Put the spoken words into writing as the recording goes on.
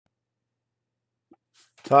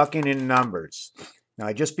talking in numbers. Now,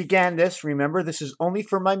 I just began this. Remember, this is only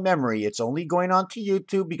for my memory. It's only going on to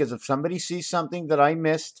YouTube because if somebody sees something that I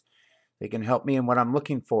missed, they can help me in what I'm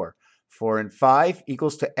looking for. 4 and 5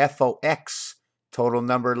 equals to FOX. Total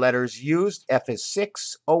number of letters used. F is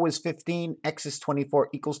 6, O is 15, X is 24,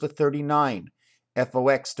 equals to 39.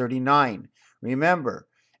 FOX, 39. Remember,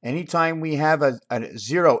 anytime we have a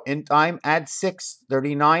 0 in time, add 6.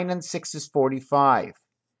 39 and 6 is 45.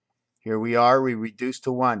 Here we are, we reduce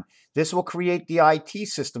to 1. This will create the IT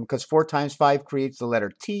system because 4 times 5 creates the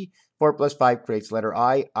letter T. 4 plus 5 creates the letter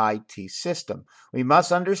I, IT system. We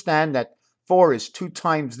must understand that 4 is 2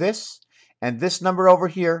 times this, and this number over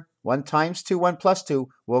here, 1 times 2, 1 plus 2,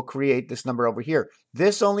 will create this number over here.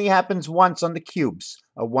 This only happens once on the cubes,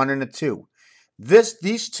 a 1 and a 2.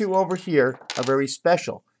 These two over here are very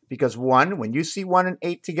special because 1, when you see 1 and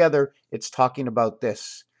 8 together, it's talking about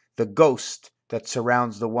this, the ghost that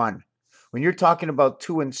surrounds the 1. When you're talking about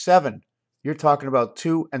 2 and 7, you're talking about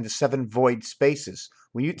 2 and the 7 void spaces.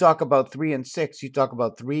 When you talk about 3 and 6, you talk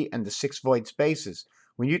about 3 and the 6 void spaces.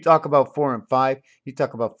 When you talk about 4 and 5, you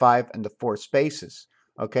talk about 5 and the 4 spaces.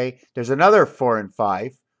 Okay? There's another 4 and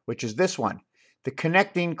 5, which is this one. The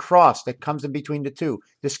connecting cross that comes in between the two.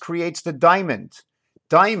 This creates the diamond.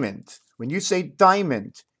 Diamond. When you say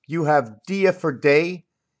diamond, you have dia for day,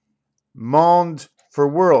 monde for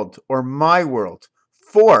world, or my world.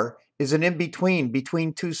 4 is an in-between,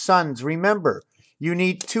 between two suns. Remember, you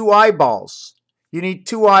need 2 eyeballs. You need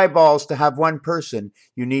 2 eyeballs to have 1 person.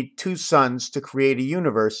 You need 2 suns to create a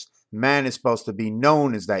universe. Man is supposed to be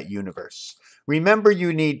known as that universe. Remember,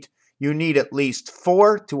 you need at least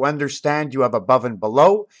 4 to understand you have above and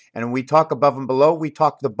below. And when we talk above and below, we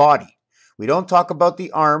talk the body. We don't talk about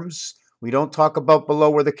the arms. We don't talk about below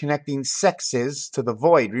where the connecting sex is to the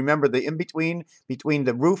void. Remember, the in-between, between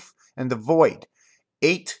the roof and the void.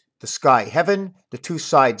 8, the sky, heaven, the 2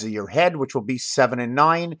 sides of your head, which will be 7 and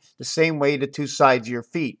 9. The same way the 2 sides of your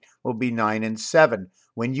feet will be 9 and 7.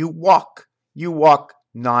 When you walk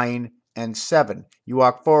 9 and 7. You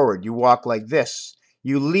walk forward. You walk like this.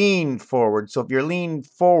 You lean forward. So if you're leaning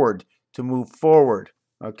forward to move forward,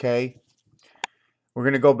 okay? We're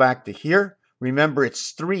going to go back to here. Remember,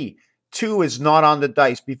 it's 3. 2 is not on the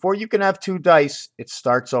dice. Before you can have 2 dice, it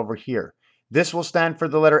starts over here. This will stand for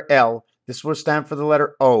the letter L. This will stand for the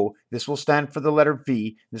letter O. This will stand for the letter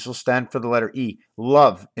V. This will stand for the letter E.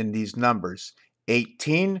 Love in these numbers.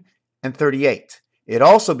 18 and 38. It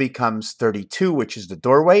also becomes 32, which is the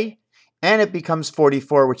doorway. And it becomes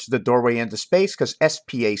 44, which is the doorway into space, because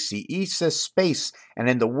S-P-A-C-E says space. And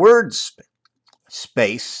in the word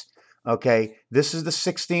space, okay, this is the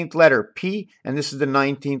 16th letter, P, and this is the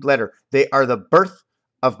 19th letter. They are the birth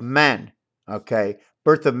of man, okay?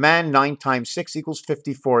 Birth of man, 9 times 6 equals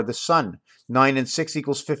 54, the sun. 9 and 6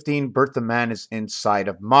 equals 15, birth of man is inside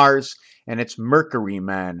of Mars, and it's Mercury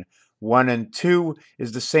man. 1 and 2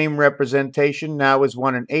 is the same representation now as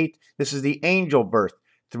 1 and 8. This is the angel birth.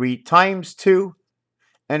 3 times 2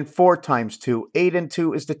 and 4 times 2. 8 and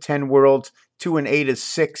 2 is the 10 worlds. 2 and 8 is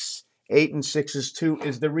 6. 8 and 6 is 2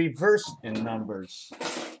 is the reverse in numbers.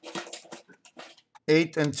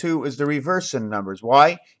 8 and 2 is the reverse in numbers.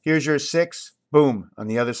 Why? Here's your 6. Boom. On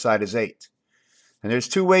the other side is 8. And there's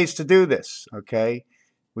 2 ways to do this, okay?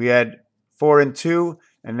 We had 4 and 2,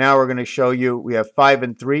 and now we're going to show you we have 5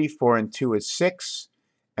 and 3. 4 and 2 is 6.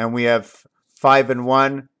 And we have 5 and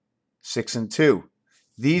 1, 6 and 2.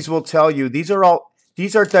 These will tell you, these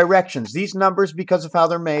are directions. These numbers, because of how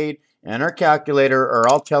they're made, and our calculator are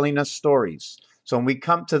all telling us stories. So when we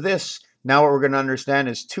come to this, now what we're going to understand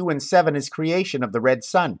is 2 and 7 is creation of the red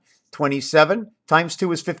sun. 27 times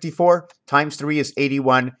 2 is 54, times 3 is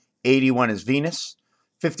 81. 81 is Venus.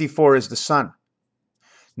 54 is the sun.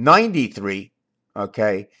 93,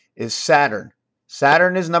 okay, is Saturn.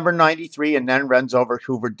 Saturn is number 93 and then runs over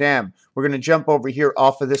Hoover Dam. We're going to jump over here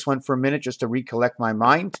off of this one for a minute just to recollect my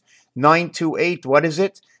mind. 928, what is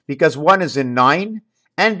it? Because 1 is in 9,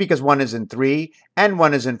 and because 1 is in 3, and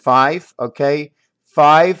 1 is in 5, okay?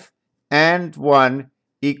 5 and 1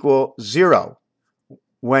 equal 0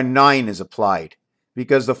 when 9 is applied,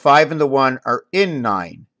 because the 5 and the 1 are in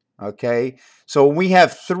 9, okay? So when we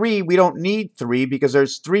have 3, we don't need 3 because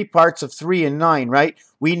there's 3 parts of 3 and 9, right?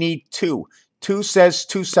 We need 2. 2 says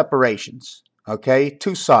 2 separations, okay?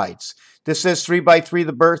 2 sides. This says 3 by 3,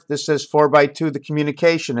 the birth. This says 4 by 2, the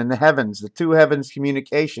communication in the heavens, the 2 heavens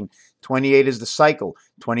communication. 28 is the cycle.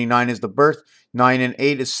 29 is the birth. 9 and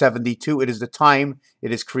 8 is 72. It is the time.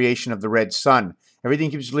 It is creation of the red sun.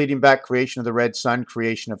 Everything keeps leading back, creation of the red sun,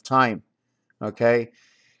 creation of time, okay?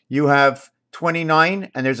 You have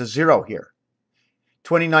 29, and there's a 0 here.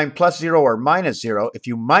 29 plus 0 or minus 0, if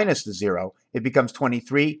you minus the 0, it becomes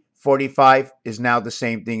 23. 45 is now the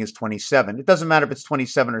same thing as 27. It doesn't matter if it's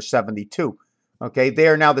 27 or 72. Okay, they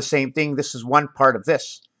are now the same thing. This is one part of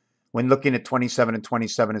this. When looking at 27 and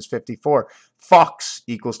 27 is 54. Fox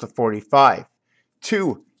equals to 45.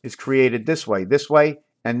 2 is created this way,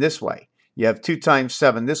 and this way. You have 2 times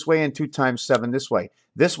 7 this way and 2 times 7 this way.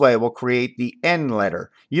 This way will create the N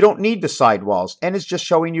letter. You don't need the sidewalls. N is just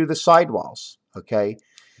showing you the sidewalls. Okay?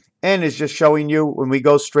 N is just showing you when we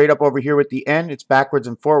go straight up over here with the N, it's backwards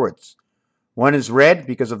and forwards. One is red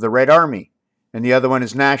because of the Red Army, and the other one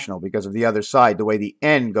is national because of the other side, the way the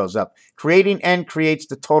N goes up. Creating N creates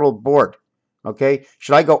the total board. Okay?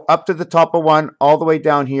 Should I go up to the top of one, all the way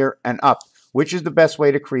down here, and up? Which is the best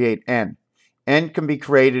way to create N? N can be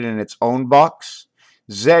created in its own box.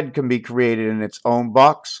 Z can be created in its own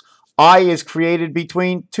box. I is created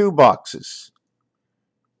between two boxes.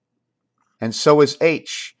 And so is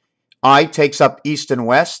H. I takes up east and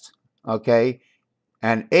west, okay?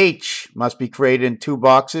 And H must be created in two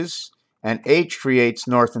boxes, and H creates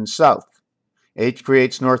north and south. H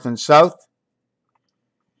creates north and south,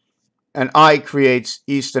 and I creates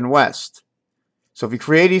east and west. So if you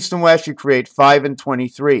create east and west, you create 5 and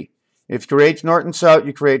 23. If you create north and south,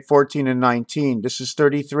 you create 14 and 19. This is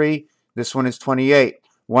 33. This one is 28.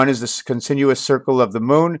 One is the continuous circle of the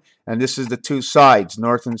moon, and this is the two sides,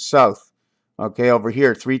 north and south. Okay, over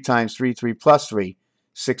here, 3 times 3, 3 plus 3,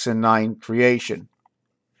 6 and 9 creation.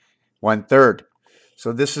 1/3.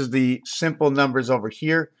 So this is the simple numbers over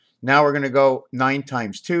here. Now we're going to go 9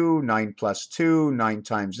 times 2, 9 plus 2, 9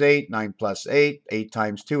 times 8, 9 plus 8, 8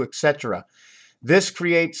 times 2, etc. This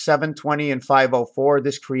creates 720 and 504.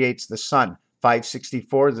 This creates the sun.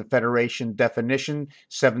 564 is the Federation definition.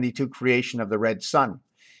 72 creation of the red sun.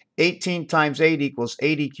 18 times 8 equals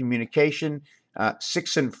 80 communication.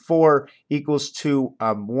 6 and 4 equals to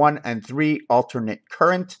 1 and 3 alternate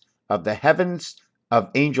current of the heavens of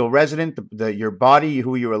angel resident, your body,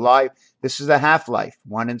 who you're alive. This is the half-life.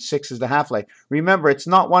 1 and 6 is the half-life. Remember, it's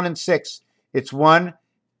not 1 and 6. It's 1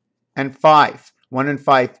 and 5. 1 and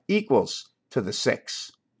 5 equals to the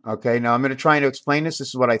 6. Okay, now I'm going to try and explain this. This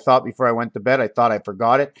is what I thought before I went to bed. I thought I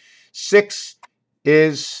forgot it. 6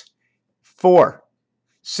 is 4.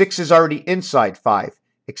 6 is already inside 5,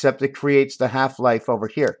 except it creates the half-life over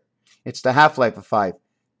here. It's the half-life of 5.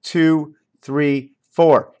 2, 3,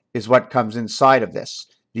 4 is what comes inside of this.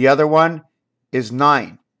 The other one is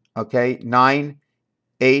 9. Okay, 9,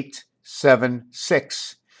 8, 7,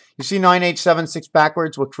 6. You see 9, 8, 7, 6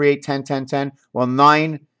 backwards will create 10, 10, 10. Well,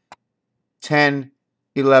 9, 10,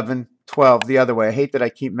 11, 12 the other way. I hate that I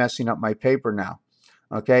keep messing up my paper now.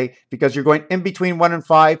 Okay, because you're going in between 1 and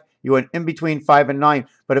 5. You went in between 5 and 9.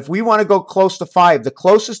 But if we want to go close to 5, the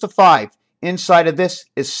closest to 5 inside of this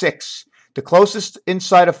is 6. The closest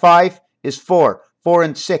inside of 5 is 4. 4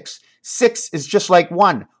 and 6. 6 is just like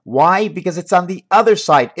 1. Why? Because it's on the other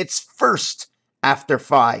side. It's first after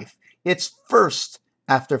 5. It's first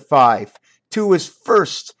after 5. 2 is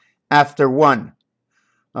first after 1.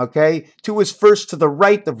 Okay? 2 is first to the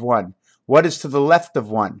right of 1. What is to the left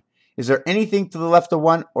of 1? Is there anything to the left of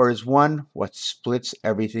 1, or is 1 what splits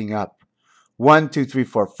everything up? 1, 2, 3,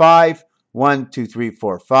 4, 5. 1, 2, 3,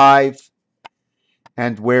 4, 5.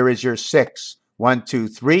 And where is your 6? 1, 2,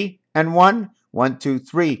 3, and 1. 1, 2,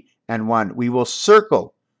 3, and 1. We will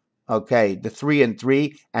circle, okay, the 3 and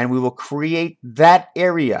 3, and we will create that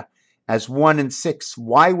area as 1 and 6.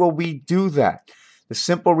 Why will we do that? The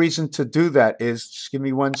simple reason to do that is, just give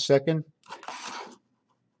me 1 second.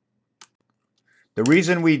 The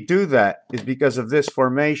reason we do that is because of this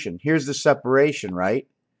formation. Here's the separation, right?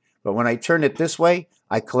 But when I turn it this way,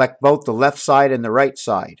 I collect both the left side and the right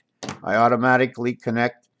side. I automatically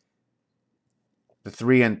connect the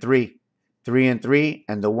 3 and 3. 3 and 3,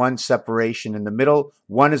 and the 1 separation in the middle.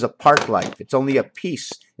 1 is a park life. It's only a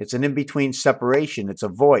piece. It's an in-between separation. It's a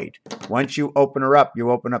void. Once you open her up, you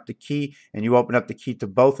open up the key, and you open up the key to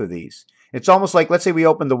both of these. It's almost like, let's say we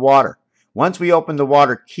open the water. Once we open the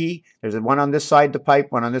water key, there's one on this side, the pipe,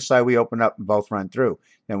 one on this side, we open up and both run through.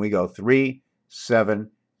 Then we go 3, 7,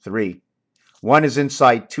 3. 1 is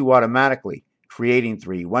inside 2 automatically, creating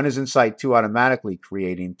 3. 1 is inside 2 automatically,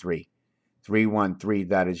 creating 3. 3, 1, 3,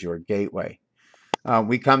 that is your gateway.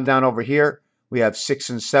 We come down over here. We have 6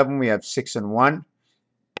 and 7. We have 6 and 1.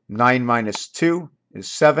 9 minus 2 is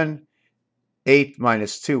 7. 8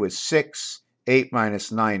 minus 2 is 6. 8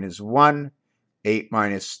 minus 9 is 1. 8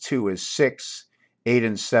 minus 2 is 6. 8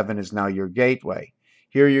 and 7 is now your gateway.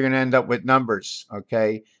 Here you're going to end up with numbers,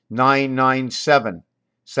 okay? 997.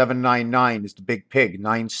 799 is the big pig.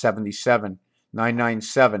 977.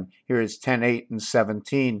 997. Here is 10, 8, and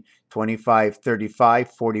 17. 25,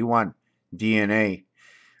 35, 41. DNA.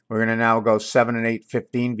 We're going to now go 7 and 8,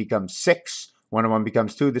 15 becomes 6. 1 and 1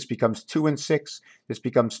 becomes 2. This becomes 2 and 6. This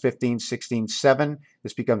becomes 15, 16, 7.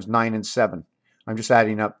 This becomes 9 and 7. I'm just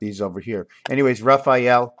adding up these over here. Anyways,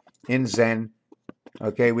 Raphael in Zen.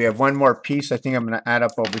 Okay, we have one more piece I think I'm going to add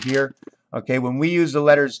up over here. Okay, when we use the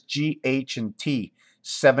letters G, H, and T,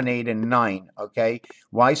 7, 8, and 9. Okay,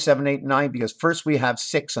 why 7, 8, and 9? Because first we have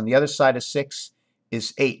 6. On the other side of 6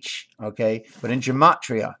 is H. Okay, but in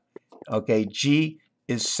Gematria, okay, G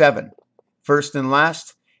is 7. First and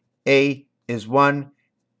last, A is 1,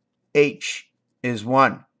 H is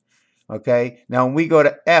 1. Okay, now when we go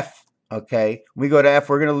to F, okay, when we go to F,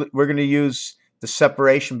 we're gonna use the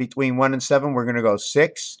separation between 1 and 7. We're gonna go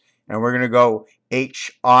 6, and we're gonna go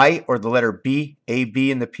HI, or the letter B,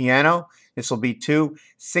 AB in the piano. This will be 2.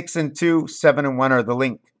 6 and 2, 7 and 1 are the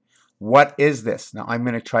link. What is this? Now I'm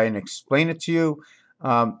gonna try and explain it to you.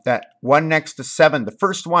 That 1 next to 7, the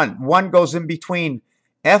first one goes in between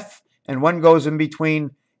F, and 1 goes in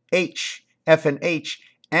between H, F and H,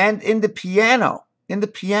 and in the piano,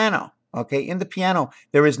 okay, in the piano,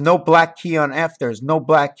 there is no black key on F, there is no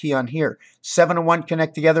black key on here. 7 and 1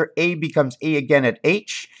 connect together, A becomes A again at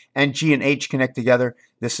H, and G and H connect together.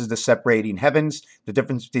 This is the separating heavens. The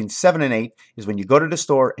difference between 7 and 8 is when you go to the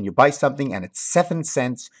store and you buy something and it's 7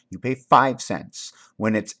 cents, you pay 5 cents.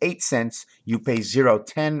 When it's 8 cents, you pay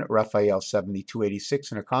 0.10. Raphael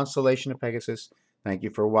 7286 in a constellation of Pegasus. Thank you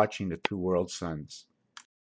for watching the Two World Suns.